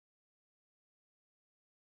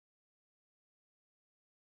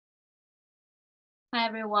Hi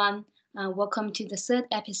everyone, welcome to the third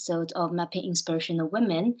episode of Mapping Inspirational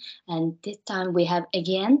Women. And this time we have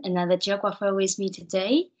again another geographer with me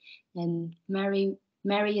today, and Mary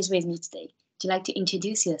is with me today. Would you like to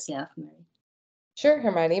introduce yourself, Mary? Sure,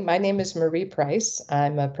 Hermione. My name is Marie Price.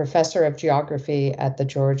 I'm a professor of geography at the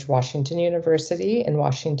George Washington University in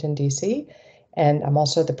Washington, D.C., and I'm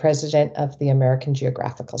also the president of the American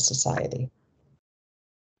Geographical Society.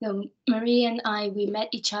 So Marie and we met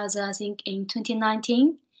each other, I think, in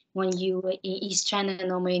 2019 when you were in East China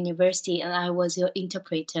Normal University, and I was your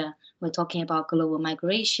interpreter. We're talking about global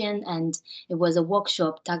migration, and it was a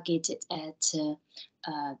workshop targeted at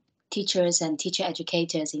teachers and teacher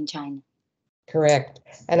educators in China. Correct.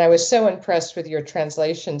 And I was so impressed with your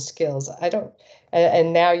translation skills.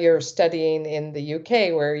 And now you're studying in the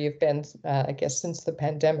UK where you've been, I guess, since the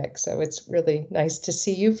pandemic. So it's really nice to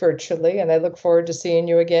see you virtually, and I look forward to seeing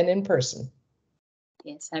you again in person.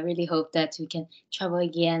 Yes, I really hope that we can travel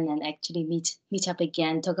again and actually meet up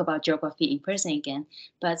again, talk about geography in person again.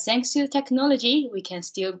 But thanks to technology, we can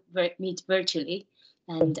still meet virtually.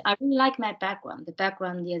 And I really like my background. The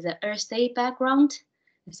background is an Earth Day background.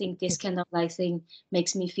 I think this kind of like thing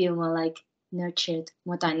makes me feel more like nurtured,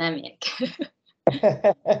 more dynamic.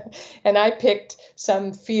 And I picked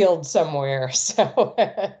some field somewhere, so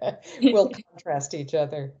we'll contrast each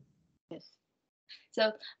other. Yes.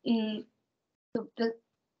 So, um,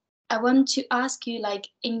 I want to ask you, like,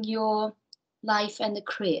 in your life and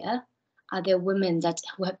career, are there women that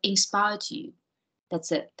who have inspired you?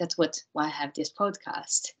 That's it. That's why I have this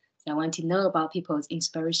podcast. So I want to know about people's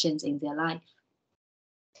inspirations in their life.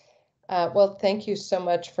 Well, thank you so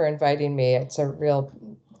much for inviting me.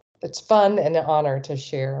 It's fun and an honor to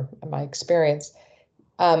share my experience.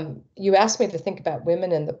 You asked me to think about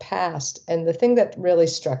women in the past, and the thing that really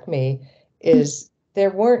struck me is there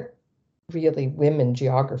weren't really women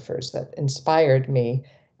geographers that inspired me.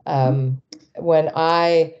 When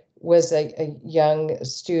I was a young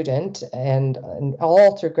student and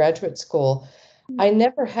all through graduate school, I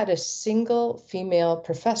never had a single female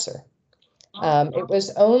professor. It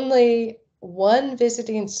was only one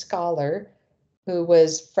visiting scholar who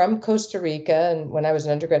was from Costa Rica. And when I was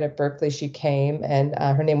an undergrad at Berkeley, she came, and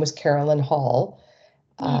her name was Carolyn Hall,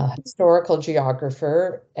 historical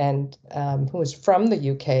geographer, and who was from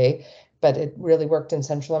the UK, but it really worked in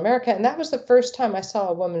Central America. And that was the first time I saw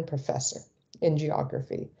a woman professor in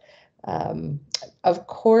geography. Um, of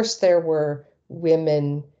course, there were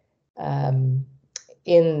women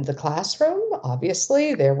in the classroom.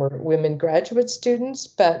 Obviously, there were women graduate students,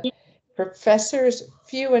 but professors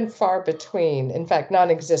few and far between, in fact,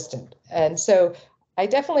 non-existent. And so I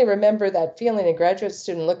definitely remember that feeling, a graduate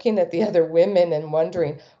student looking at the other women and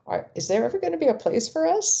wondering, is there ever going to be a place for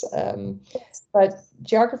us? But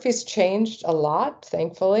geography's changed a lot,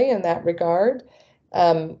 thankfully, in that regard.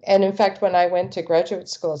 And in fact, when I went to graduate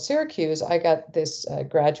school at Syracuse, I got this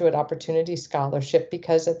graduate opportunity scholarship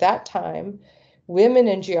because at that time, women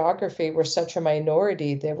in geography were such a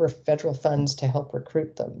minority, there were federal funds to help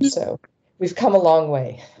recruit them. So we've come a long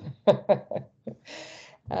way.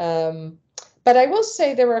 But I will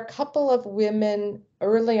say there were a couple of women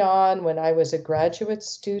early on when I was a graduate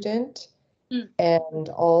student and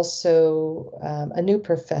also a new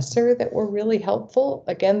professor that were really helpful.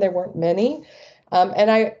 Again, there weren't many.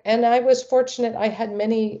 And I was fortunate. I had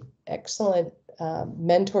many excellent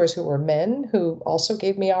mentors who were men who also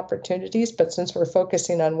gave me opportunities. But since we're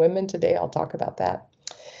focusing on women today, I'll talk about that.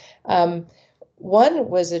 One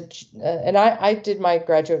was and I did my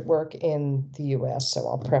graduate work in the U.S., so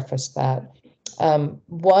I'll preface that.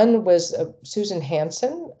 One was Susan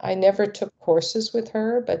Hansen. I never took courses with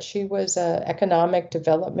her, but she was an economic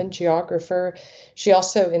development geographer. She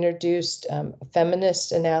also introduced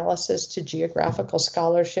feminist analysis to geographical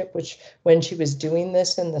scholarship, which when she was doing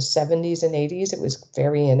this in the 70s and 80s, it was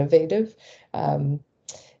very innovative.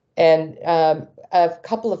 And a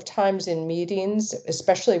couple of times in meetings,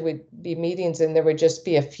 especially would be meetings and there would just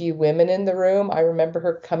be a few women in the room. I remember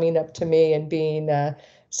her coming up to me and being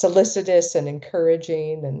solicitous and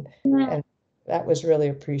encouraging, and that was really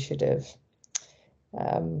appreciative.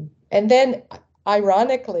 And then,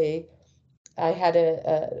 ironically, I had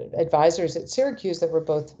advisors at Syracuse that were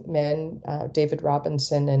both men, David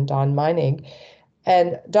Robinson and Don Meining.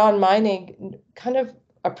 And Don Meining kind of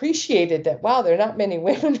appreciated that, wow, there are not many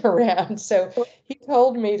women around. So he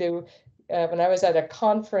told me to, when I was at a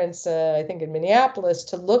conference, I think in Minneapolis,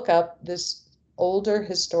 to look up this older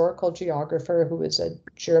historical geographer who was a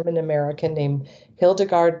German American named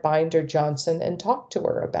Hildegard Binder Johnson and talked to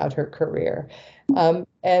her about her career.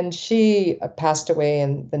 And she passed away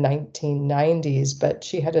in the 1990s, but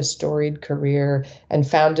she had a storied career and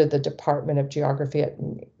founded the Department of Geography at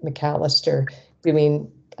Macalester,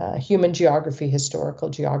 doing human geography, historical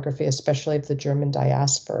geography, especially of the German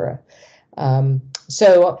diaspora.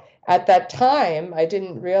 So at that time, I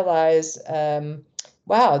didn't realize,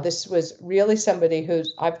 wow, this was really somebody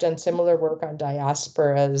I've done similar work on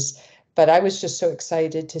diasporas, but I was just so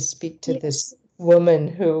excited to speak to this woman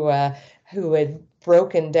who had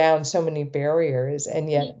broken down so many barriers, and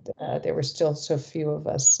yet there were still so few of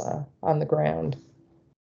us on the ground.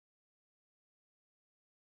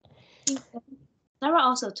 Sarah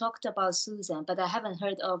also talked about Susan, but I haven't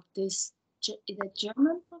heard of this. Is it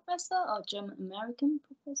German professor or German American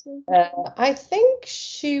professor? I think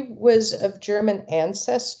she was of German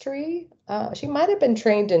ancestry. She might have been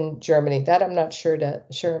trained in Germany. That I'm not sure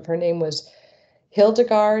of. Her name was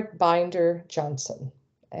Hildegard Binder Johnson,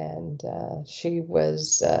 and she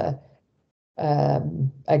was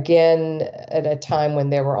again at a time when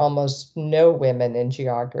there were almost no women in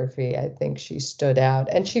geography. I think she stood out,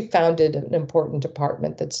 and she founded an important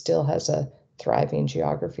department that still has a thriving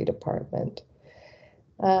geography department.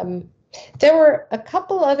 There were a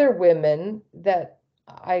couple other women that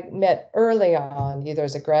I met early on, either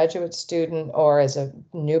as a graduate student or as a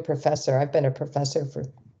new professor. I've been a professor for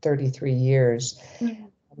 33 years.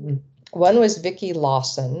 Mm-hmm. One was Vicki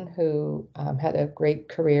Lawson, who had a great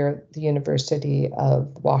career at the University of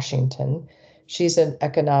Washington. She's an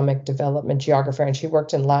economic development geographer, and she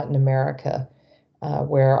worked in Latin America,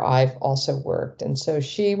 where I've also worked. And so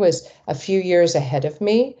she was a few years ahead of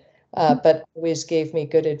me, but always gave me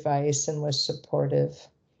good advice and was supportive.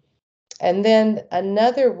 And then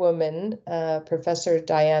another woman, Professor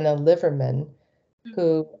Diana Liverman,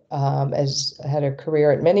 who has had a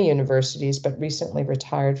career at many universities, but recently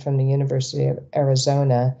retired from the University of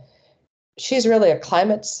Arizona. She's really a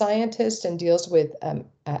climate scientist and deals with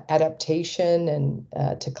adaptation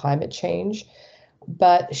and to climate change.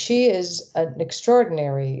 But she is an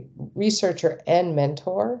extraordinary researcher and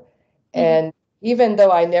mentor. And even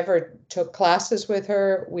though I never took classes with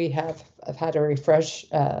her, I've had a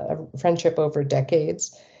friendship over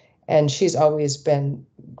decades. And she's always been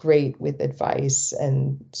great with advice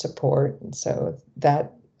and support. And so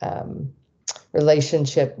that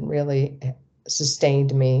relationship really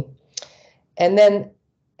sustained me. And then,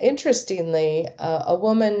 interestingly, a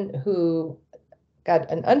woman who got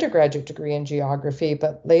an undergraduate degree in geography,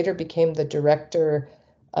 but later became the director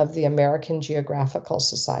of the American Geographical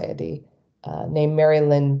Society, named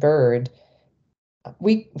Lynne Bird.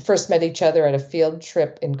 We first met each other at a field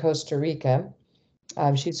trip in Costa Rica.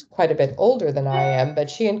 She's quite a bit older than I am,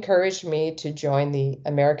 but she encouraged me to join the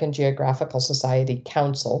American Geographical Society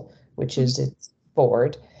Council, which is its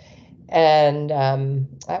board. And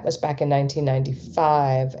that was back in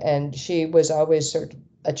 1995. And she was always sort of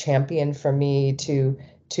a champion for me to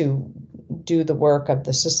do the work of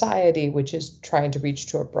the society, which is trying to reach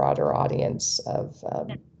to a broader audience of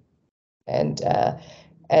and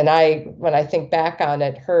when I think back on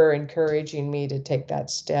it, her encouraging me to take that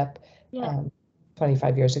step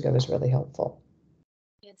 25 years ago was really helpful.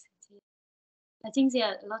 Yes, I think there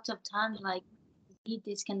are a lot of times like need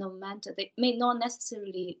this kind of mentor. They may not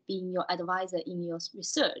necessarily be your advisor in your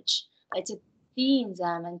research, but just seeing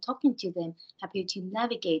them and talking to them help you to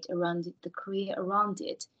navigate around the career around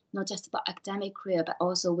it, not just about academic career, but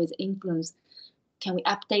also with influence. Can we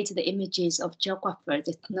update the images of geographers?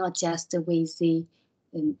 It's not just with the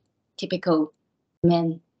typical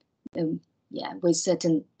men, with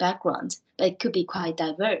certain backgrounds, but it could be quite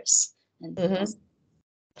diverse. And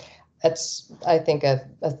that's, I think, a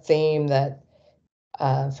theme that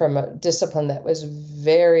from a discipline that was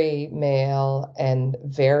very male and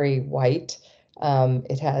very white,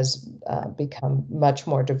 it has become much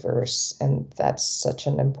more diverse, and that's such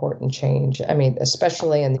an important change. I mean,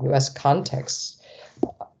 especially in the U.S. context,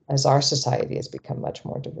 as our society has become much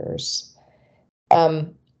more diverse.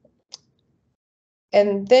 And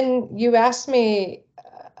then you asked me,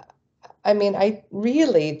 I mean,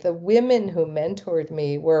 the women who mentored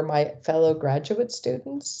me were my fellow graduate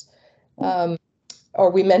students, or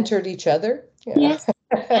we mentored each other. Yes.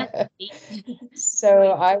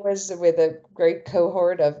 So I was with a great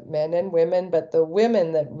cohort of men and women, but the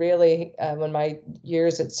women that really, when my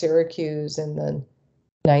years at Syracuse in the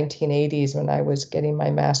 1980s, when I was getting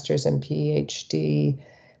my master's and PhD,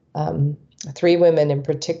 three women in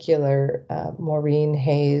particular, Maureen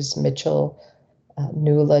Hayes Mitchell,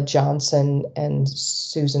 Nuala Johnson, and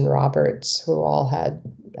Susan Roberts, who all had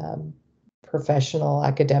professional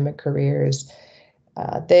academic careers.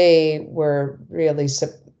 They were really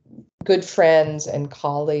good friends and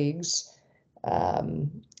colleagues,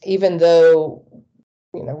 even though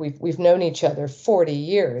we've known each other 40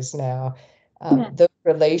 years now. Those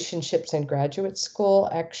relationships in graduate school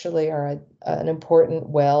actually are an important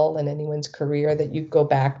well in anyone's career that you go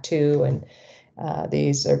back to. And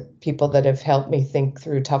these are people that have helped me think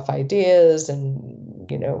through tough ideas and,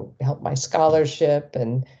 help my scholarship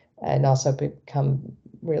and also become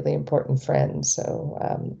really important friends. So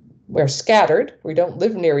we're scattered. We don't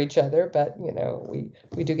live near each other, but,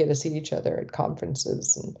 we do get to see each other at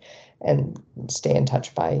conferences and stay in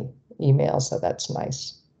touch by email. So that's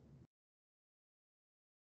nice.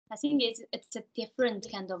 I think it's a different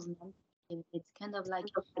kind of mentorship. It's kind of like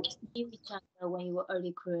you see each other when you were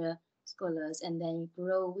early career scholars, and then you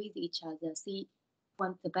grow with each other, see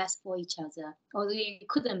want the best for each other. Although you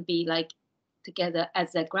couldn't be like together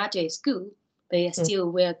as a graduate school, but you're still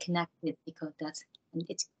well connected because and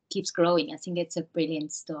it keeps growing. I think it's a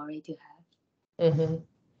brilliant story to have. Mm-hmm.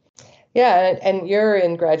 Yeah, and you're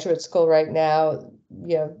in graduate school right now.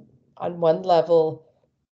 On one level,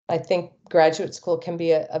 I think graduate school can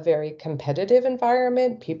be a very competitive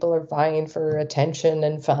environment. People are vying for attention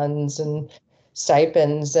and funds and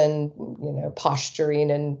stipends and, posturing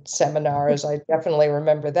and seminars. I definitely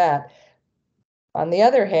remember that. On the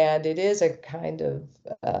other hand, it is a kind of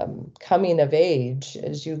coming of age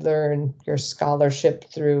as you learn your scholarship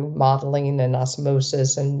through modeling and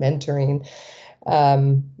osmosis and mentoring.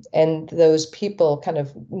 And those people kind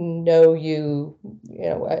of know you,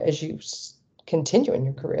 as you continue in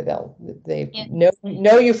your career, they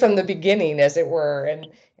know you from the beginning, as it were, and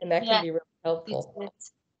that can be really helpful.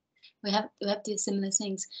 We have these similar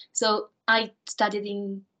things. So I studied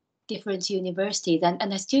in different universities, and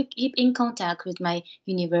I still keep in contact with my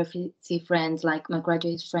university friends, like my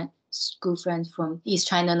graduate school friends from East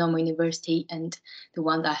China Normal University and the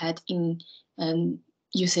one that I had in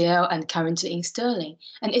UCL and currently in Sterling.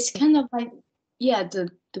 And it's kind of like, the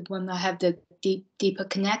one I have the deeper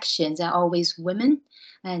connections are always women.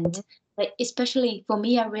 And like, especially for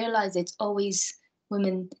me, I realize it's always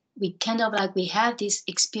women. We kind of like, we have this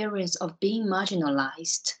experience of being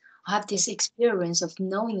marginalized, have this experience of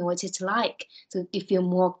knowing what it's like. So you feel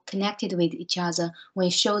more connected with each other when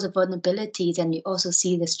you show the vulnerabilities and you also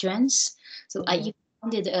see the strengths. So I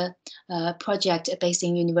founded a project based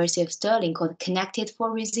in University of Stirling called Connected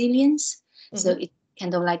for Resilience. So it's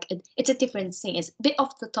kind of like, it's a different thing. It's a bit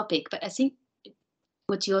off the topic, but I think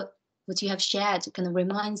what you have shared kind of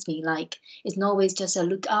reminds me, like, it's not always just a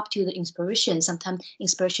look up to the inspiration. Sometimes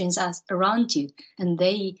inspirations are around you, and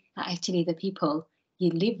they are actually the people you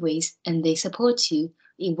live with, and they support you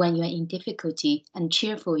when you're in difficulty and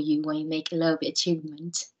cheer for you when you make a little bit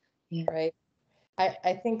achievement. Right.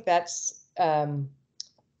 I think that's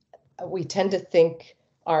we tend to think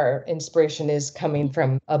our inspiration is coming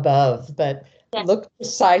from above, but look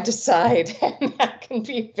side to side, and that can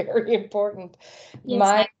be very important.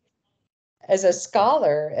 As a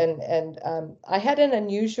scholar, and I had an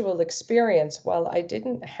unusual experience. While I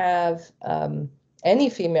didn't have any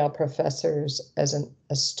female professors as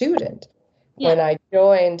a student, when I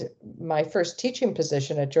joined my first teaching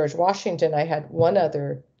position at George Washington, I had one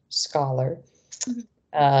other scholar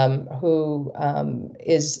who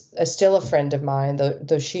is still a friend of mine,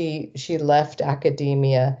 though she left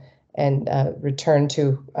academia and returned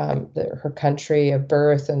to her country of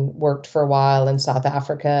birth and worked for a while in South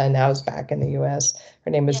Africa, and now is back in the U.S.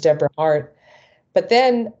 Her name was Deborah Hart. But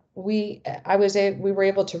then we were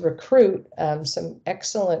able to recruit some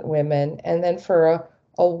excellent women, and then for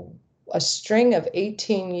a string of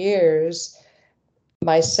 18 years,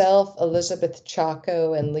 myself, Elizabeth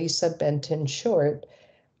Chaco, and Lisa Benton Short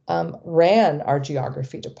ran our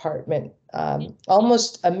geography department,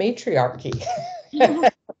 almost a matriarchy,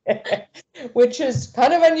 which is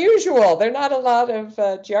kind of unusual. There are not a lot of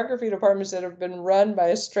geography departments that have been run by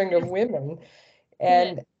a string of women.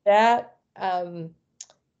 And that,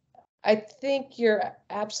 I think you're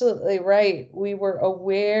absolutely right. We were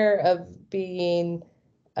aware of being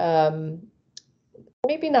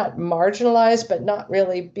maybe not marginalized, but not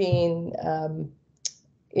really being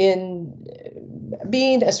in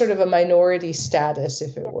being a sort of a minority status,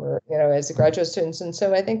 if it were, as a graduate students. And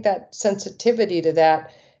so I think that sensitivity to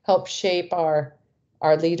that helps shape our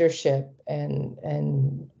leadership and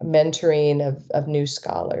mentoring of new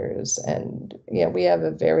scholars. And we have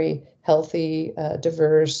a very healthy,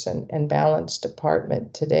 diverse and balanced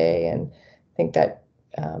department today. And I think that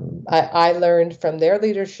I learned from their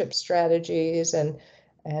leadership strategies,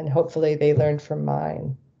 and hopefully they learned from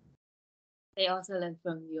mine. They also learn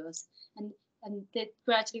from yours. And And that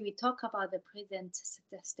gradually we talk about the present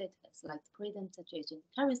status, like the present situation,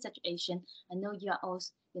 current situation. I know you are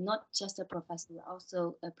also, you're not just a professor, you're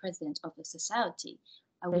also a president of a society.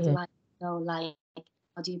 I would Mhm. like to know, like,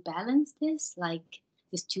 how do you balance this, like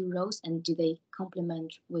these two roles, and do they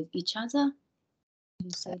complement with each other? Can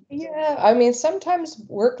you say? Yeah, I mean, sometimes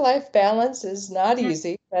work-life balance is not Yeah.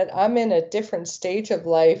 easy, but I'm in a different stage of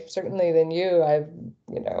life, certainly than you. I'm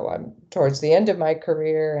towards the end of my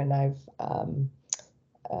career, and I've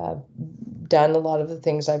uh, done a lot of the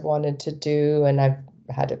things I've wanted to do, and I've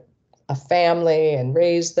had a family and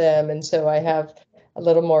raised them, and so I have a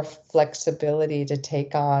little more flexibility to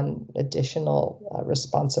take on additional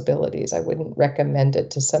responsibilities. I wouldn't recommend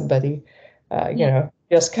it to somebody, Yeah.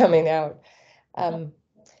 just coming out. Yeah. Um,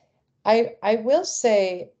 I will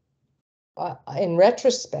say, in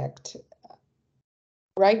retrospect,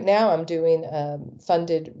 right now I'm doing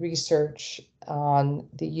funded research on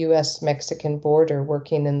the US-Mexican border,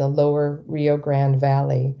 working in the lower Rio Grande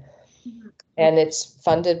Valley. Mhm. And it's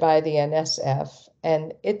funded by the NSF,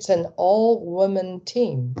 and it's an all-woman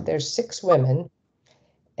team. There's 6 women,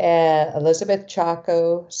 Elizabeth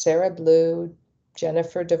Chaco, Sarah Blue,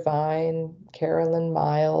 Jennifer Devine, Carolyn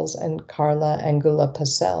Miles, and Carla Angula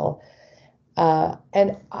Pacell.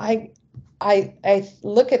 And I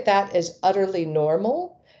look at that as utterly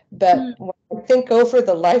normal, but Mm. when I think over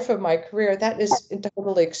the life of my career, that is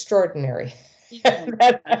totally extraordinary. Yeah.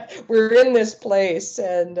 That we're in this place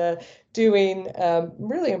and doing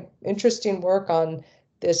really interesting work on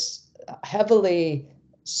this heavily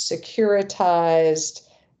securitized,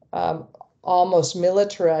 um, almost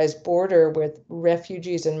militarized border with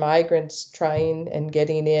refugees and migrants trying and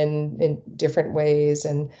getting in different ways.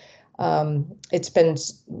 And it's been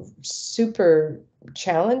super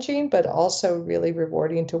challenging, but also really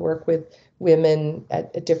rewarding to work with women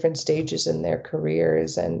at different stages in their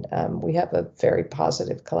careers. And we have a very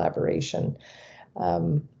positive collaboration.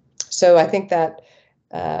 Um, so I think that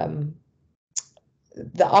um,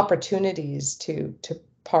 the opportunities to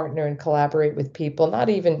partner and collaborate with people, not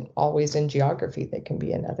even always in geography, they can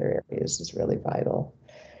be in other areas, is really vital.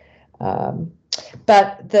 Um,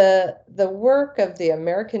 but the work of the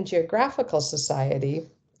American Geographical Society,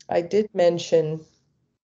 I did mention,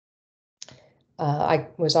 I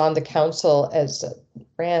was on the council as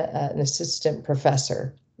an assistant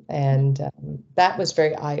professor, and that was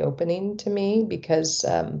very eye-opening to me because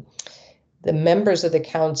the members of the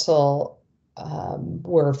council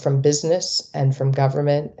were from business and from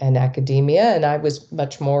government and academia, and I was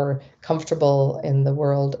much more comfortable in the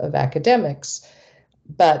world of academics.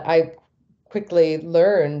 But I quickly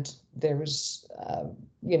learned there was,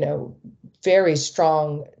 very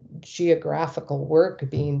strong geographical work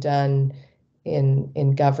being done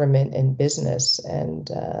in government and business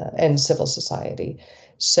and civil society.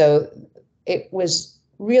 So it was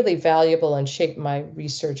really valuable and shaped my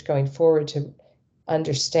research going forward to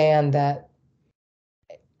understand that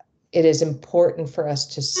it is important for us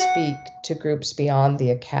to speak to groups beyond the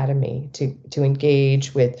academy, to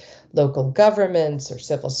engage with local governments or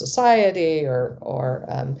civil society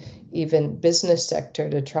or even business sector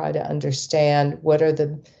to try to understand what are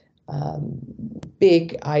the um,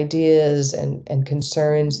 big ideas and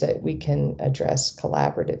concerns that we can address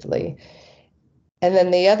collaboratively. And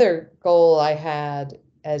then the other goal I had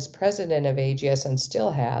as president of AGS and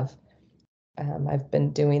still have, I've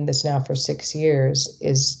been doing this now for 6 years,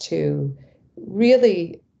 is to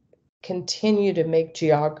really continue to make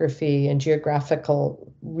geography and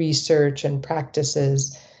geographical research and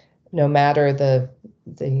practices, no matter the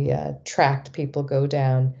tract people go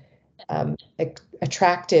down,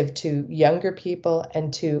 attractive to younger people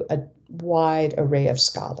and to a wide array of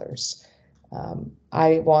scholars.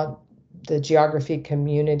 I want the geography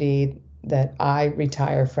community that I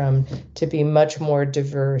retire from to be much more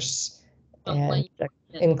diverse But and when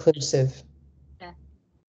you inclusive. yeah,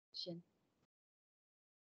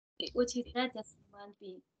 what you said just reminds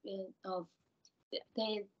me of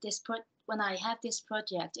when I have this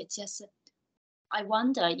project, it's just I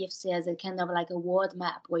wonder if there's a kind of like a world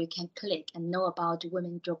map where you can click and know about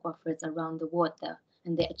women geographers around the world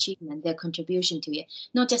and their achievement, their contribution to it,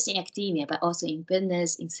 not just in academia, but also in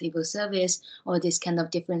business, in civil service, all these kind of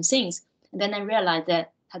different things. And then I realized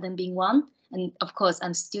that hadn't been one. And of course,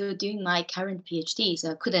 I'm still doing my current PhD,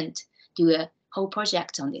 so I couldn't do a whole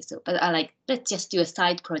project on this. So, but I like, let's just do a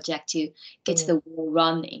side project to get Mm. the wheel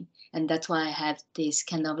running. And that's why I have this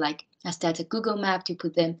kind of like, I started Google Map to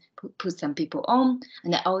put some people on.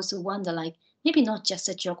 And I also wonder, like, maybe not just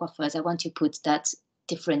the geographers. I want to put that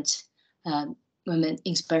different women,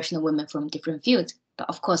 inspirational women from different fields. But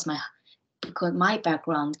of course, my because my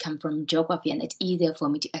background come from geography, and it's easier for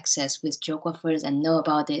me to access with geographers and know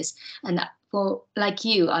about this. And for like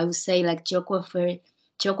you, I would say like geography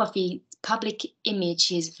public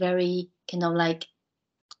image is very kind of like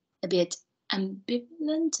a bit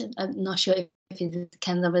ambivalent. I'm not sure if it's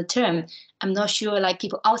kind of a term. I'm not sure like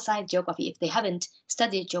people outside geography, if they haven't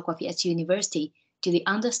studied geography at university, do they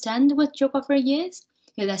understand what geographer is?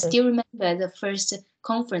 Because I still remember the first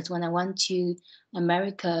conference when I went to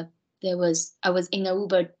America. I was in a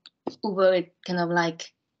Uber kind of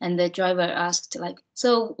like, and the driver asked like,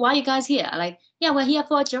 so why are you guys here? Like, yeah, we're here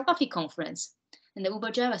for a geography conference. And the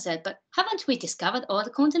Uber driver said, but haven't we discovered all the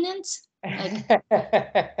continents? Like,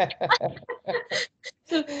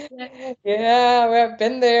 so, yeah. Yeah, well, I've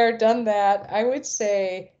been there, done that. I would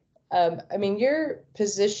say, I mean, your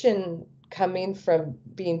position coming from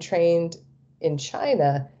being trained in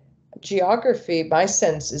China, geography, my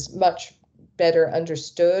sense is much better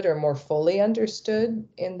understood or more fully understood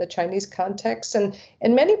in the Chinese context. And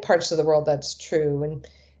in many parts of the world, that's true. And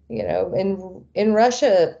in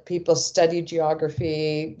Russia, people study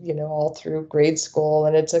geography, all through grade school,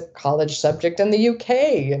 and it's a college subject. In the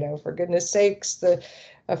UK, for goodness sakes,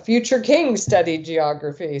 a future king studied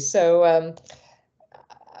geography. So,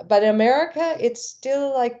 but in America, it's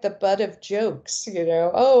still like the butt of jokes,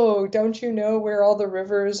 Oh, don't you know where all the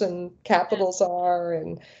rivers and capitals are?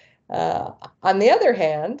 And on the other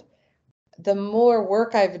hand, the more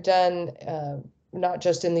work I've done, not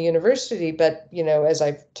just in the university, but as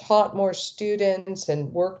I've taught more students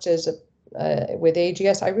and worked with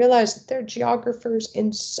AGS, I realized that there are geographers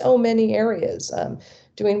in so many areas,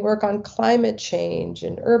 doing work on climate change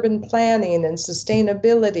and urban planning and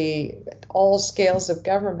sustainability at all scales of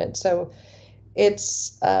government. So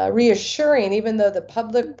it's reassuring, even though the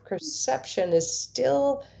public perception is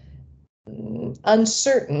still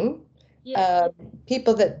uncertain. Yeah,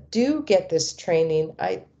 People that do get this training,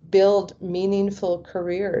 I build meaningful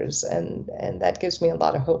careers, and that gives me a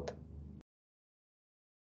lot of hope.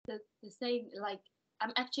 the same, like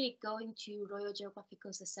I'm actually going to Royal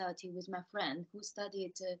Geographical Society with my friend who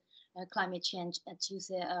studied climate change at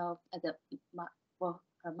UCL at for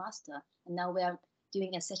her master, and now we are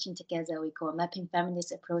doing a session together we call Mapping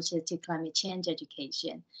Feminist Approaches to Climate Change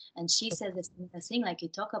Education. And she said the same thing like you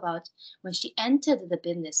talk about when she entered the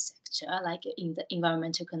business sector, like in the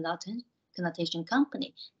environmental connotation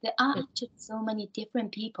company. There are actually so many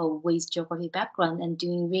different people with geography background and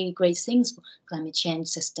doing really great things for climate change,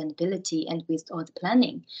 sustainability, and with all the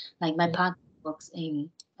planning. Like my partner works in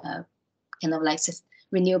kind of like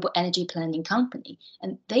renewable energy planning company,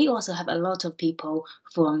 and they also have a lot of people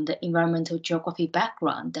from the environmental geography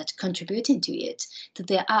background that contributing to it. So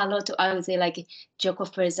there are a lot of, I would say, like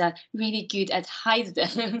geographers are really good at hide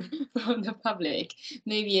them from the public.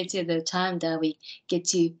 Maybe it's the time that we get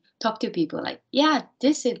to talk to people like, yeah,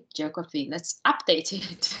 this is geography, let's update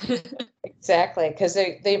it. Exactly, because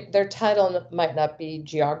their title might not be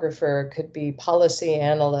geographer, it could be policy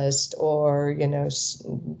analyst or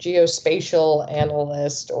geospatial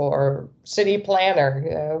analyst or city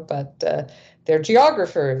planner, but they're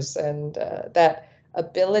geographers, and that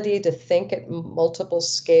ability to think at multiple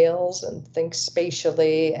scales and think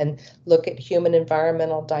spatially and look at human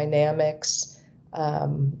environmental dynamics.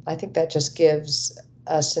 I think that just gives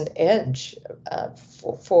us an edge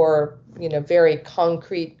for very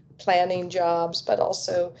concrete planning jobs, but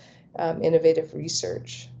also innovative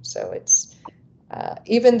research. So it's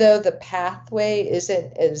even though the pathway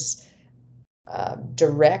isn't as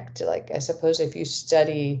direct, like I suppose if you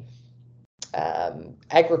study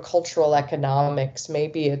agricultural economics,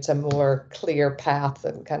 maybe it's a more clear path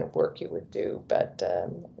and kind of work you would do. But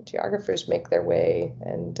geographers make their way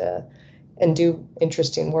and do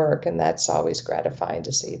interesting work, and that's always gratifying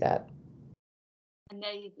to see that. And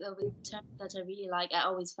there is a term that I really like. I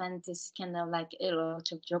always find this kind of like a lot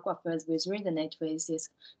of geographers with resonate with is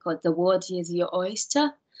called the world is your oyster.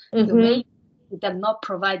 So maybe it does not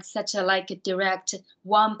provide such a like a direct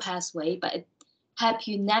one pathway, but it help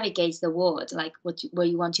you navigate the world, like where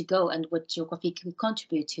you want to go and what geography can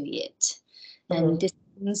contribute to it. And this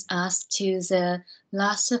brings us to the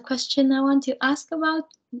last question I want to ask about,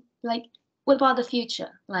 like, what about the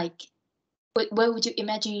future? Like, where would you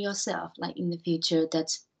imagine yourself like in the future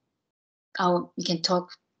that we can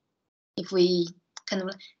talk if we kind of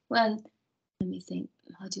well let me think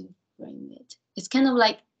how to frame it. It's kind of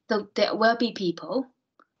like there will be people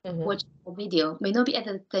watch the video, may not be at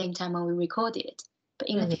the same time when we record it, but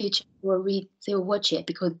in the future they will watch it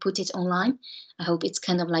because we put it online. I hope it's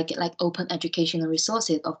kind of like open educational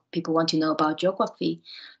resources of people want to know about geography.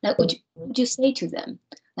 Like would you say to them,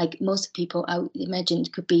 like most people I would imagine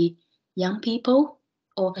it could be young people,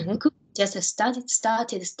 or it could just started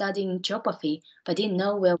studying geography, but didn't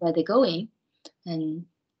know where they're going. And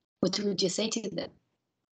what would you say to them?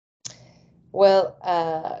 Well,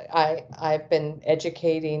 I've been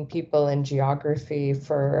educating people in geography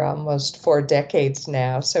for almost 4 decades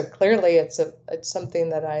now. So clearly, it's something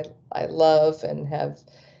that I love and have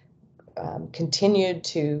continued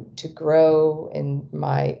to grow in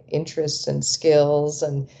my interests and skills.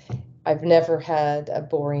 And I've never had a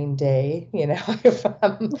boring day.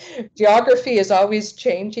 Geography is always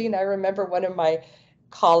changing. I remember one of my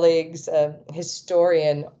colleagues, a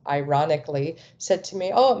historian, ironically, said to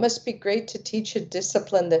me, "Oh, it must be great to teach a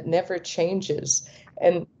discipline that never changes."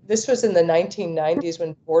 And this was in the 1990s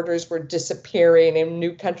when borders were disappearing and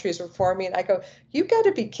new countries were forming. And I go, "You got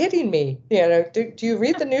to be kidding me. Do you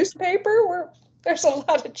read the newspaper? There's a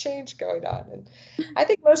lot of change going on." And I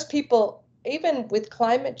think most people, even with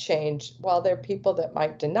climate change, while there are people that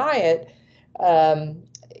might deny it, um,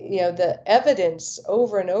 the evidence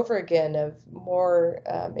over and over again of more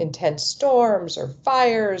intense storms or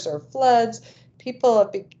fires or floods, people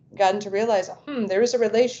have begun to realize, there is a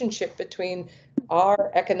relationship between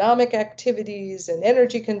our economic activities and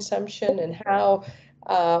energy consumption and how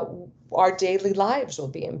uh, our daily lives will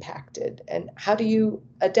be impacted. And how do you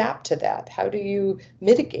adapt to that? How do you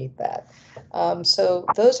mitigate that? So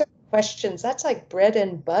those are questions, that's like bread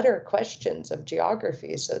and butter questions of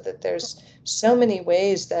geography, so that there's so many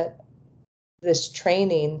ways that this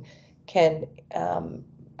training can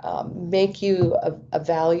make you a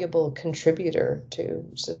valuable contributor to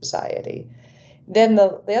society. Then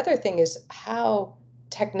the other thing is how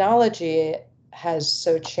technology has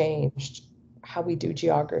so changed how we do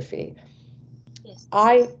geography. Yes.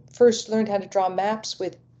 I first learned how to draw maps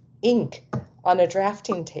with ink on a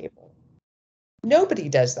drafting table. Nobody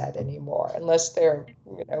does that anymore unless they're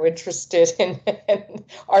interested in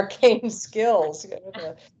arcane skills.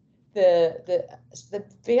 The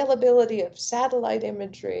availability of satellite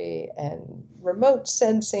imagery and remote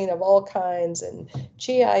sensing of all kinds and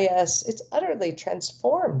GIS, it's utterly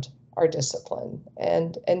transformed our discipline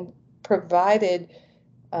and provided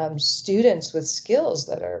students with skills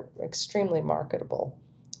that are extremely marketable.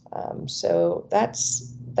 So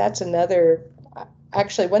that's another.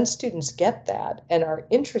 Actually, once students get that and are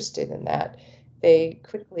interested in that, they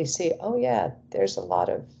quickly see, oh yeah, there's a lot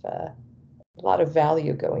of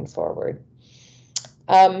value going forward.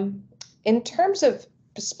 Um, in terms of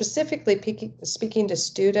specifically speaking to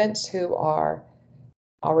students who are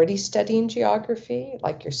already studying geography,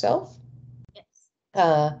 like yourself, Yes.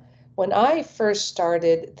 uh, when I first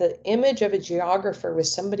started, the image of a geographer was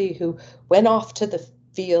somebody who went off to the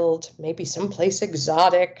field, maybe someplace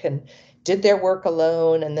exotic, and did their work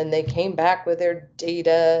alone, and then they came back with their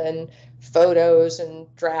data and photos and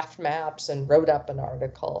draft maps and wrote up an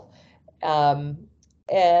article. Um,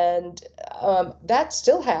 and that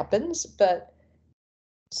still happens, but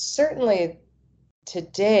certainly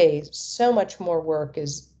today, so much more work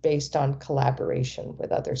is based on collaboration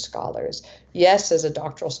with other scholars. Yes, as a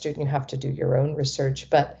doctoral student, you have to do your own research,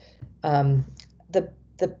 but um, the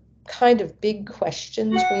kind of big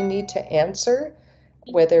questions we need to answer,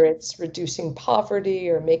 whether it's reducing poverty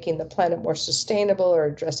or making the planet more sustainable or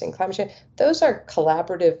addressing climate change, those are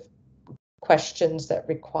collaborative questions that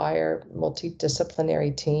require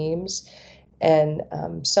multidisciplinary teams. And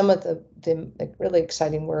some of the really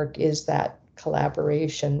exciting work is that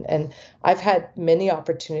collaboration. And I've had many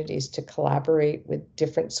opportunities to collaborate with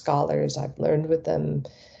different scholars. I've learned with them,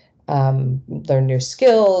 learn new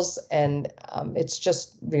skills, and it's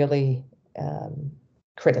just really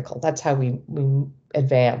critical. That's how we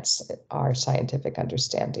advance our scientific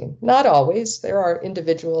understanding. Not always. There are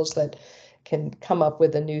individuals that can come up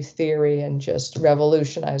with a new theory and just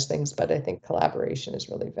revolutionize things, but I think collaboration is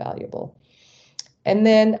really valuable. And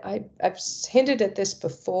then I've hinted at this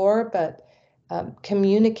before, but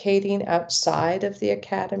communicating outside of the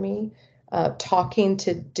academy, talking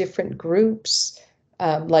to different groups,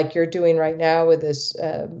 like you're doing right now with this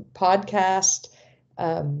podcast.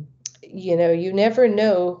 Um, you never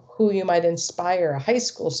know who you might inspire, a high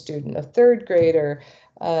school student, a third grader,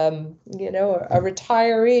 a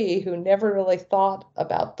retiree who never really thought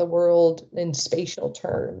about the world in spatial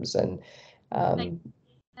terms. And Like, um,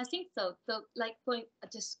 I think so. So, like, going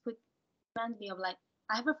just quick remind me of like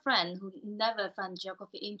I have a friend who never found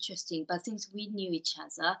geography interesting, but since we knew each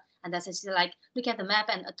other, and that's actually like look at the map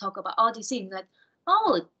and talk about all these things, like,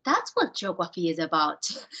 oh, that's what geography is about.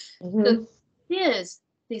 So, mhm. yes,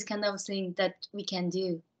 this kind of thing that we can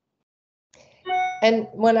do. And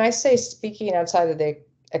when I say speaking outside of the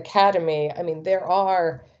academy, I mean there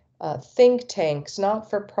are think tanks,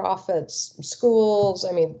 not-for-profits, schools,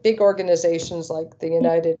 I mean, big organizations like the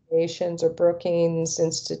United Nations or Brookings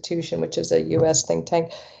Institution, which is a US think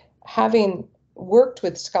tank, having worked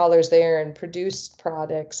with scholars there and produced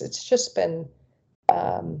products, it's just been,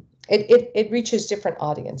 it reaches different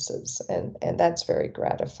audiences, and that's very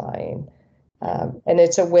gratifying. And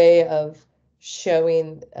it's a way of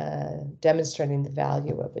showing, demonstrating the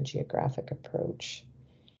value of a geographic approach.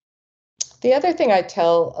 The other thing I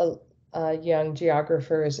tell young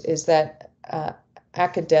geographers is that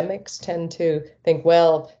academics tend to think,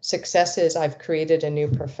 well, success is I've created a new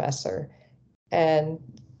professor. And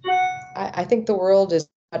I think the world is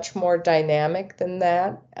much more dynamic than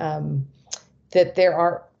that, that there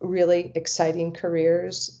are really exciting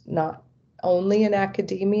careers, not only in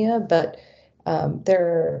academia, but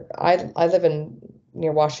I live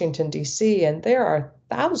near Washington, D.C., and there are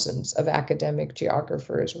thousands of academic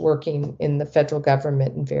geographers working in the federal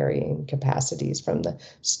government in varying capacities, from the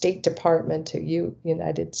State Department to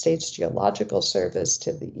United States Geological Service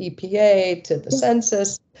to the EPA to the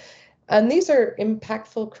census. And these are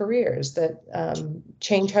impactful careers that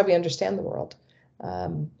change how we understand the world.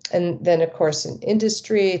 And then, of course, in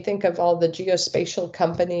industry, think of all the geospatial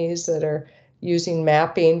companies that are using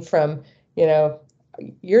mapping from,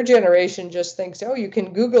 your generation just thinks, oh, you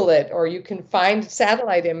can Google it or you can find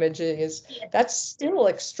satellite images. That's still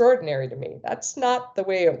extraordinary to me. That's not the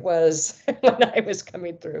way it was when I was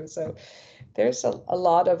coming through. So there's a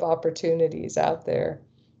lot of opportunities out there.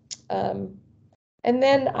 And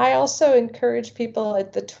then I also encourage people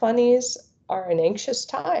at the 20s are an anxious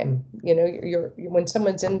time. When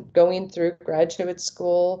someone's going through graduate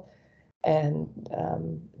school and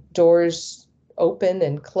doors open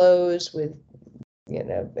and close with,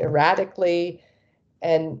 erratically.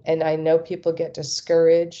 And I know people get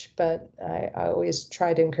discouraged, but I always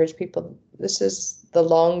try to encourage people, this is the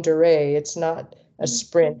longue durée. It's not a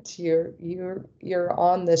sprint. You're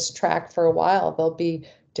on this track for a while. There'll be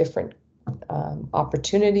different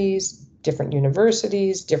opportunities, different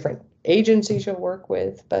universities, different agencies you'll work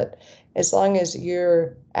with. But as long as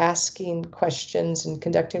you're asking questions and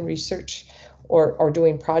conducting research or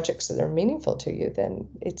doing projects that are meaningful to you, then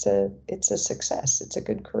it's a success. It's a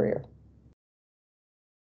good career.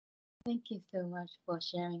 Thank you so much for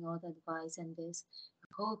sharing all the advice and this. I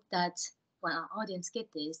hope that when our audience get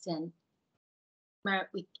this, and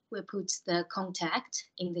we put the contact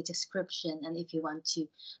in the description. And if you want to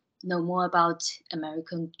know more about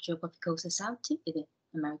American Geographical Society, the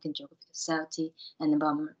American Geographical Society, and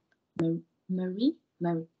about Marie.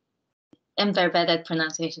 I'm very bad at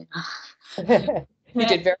pronunciation. You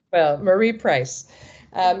did very well, Marie Price.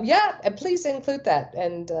 Yeah, and please include that.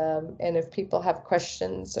 And if people have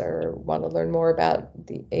questions or want to learn more about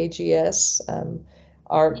the AGS,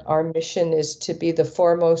 our mission is to be the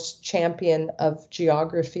foremost champion of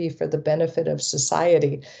geography for the benefit of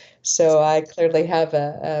society. So I clearly have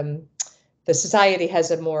the society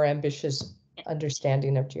has a more ambitious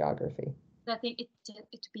understanding of geography. I think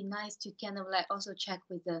it'd be nice to kind of like also check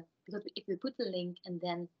with because if we put the link and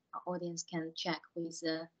then our audience can check with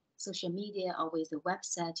the social media or with the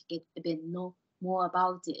website to get a bit more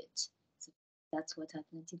about it. So that's what I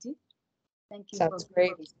plan to do. Thank you. Sounds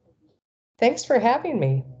great. Thanks for having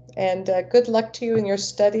me, and good luck to you in your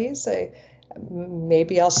studies.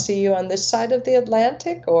 Maybe I'll see you on this side of the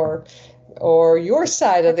Atlantic or your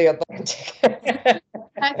side of the Atlantic.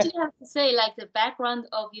 I actually have to say, like, the background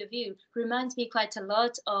of your view reminds me quite a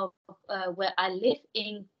lot of where I live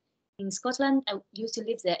in Scotland. I used to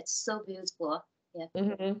live there. It's so beautiful. Yeah.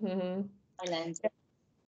 Ireland.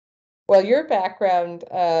 Well, your background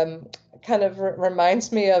kind of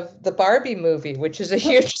reminds me of the Barbie movie, which is a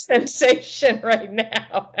huge sensation right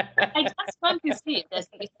now. I just want to see it. It's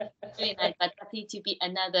really nice, but that needs to be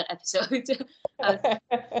another episode.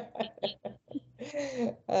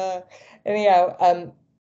 Anyhow,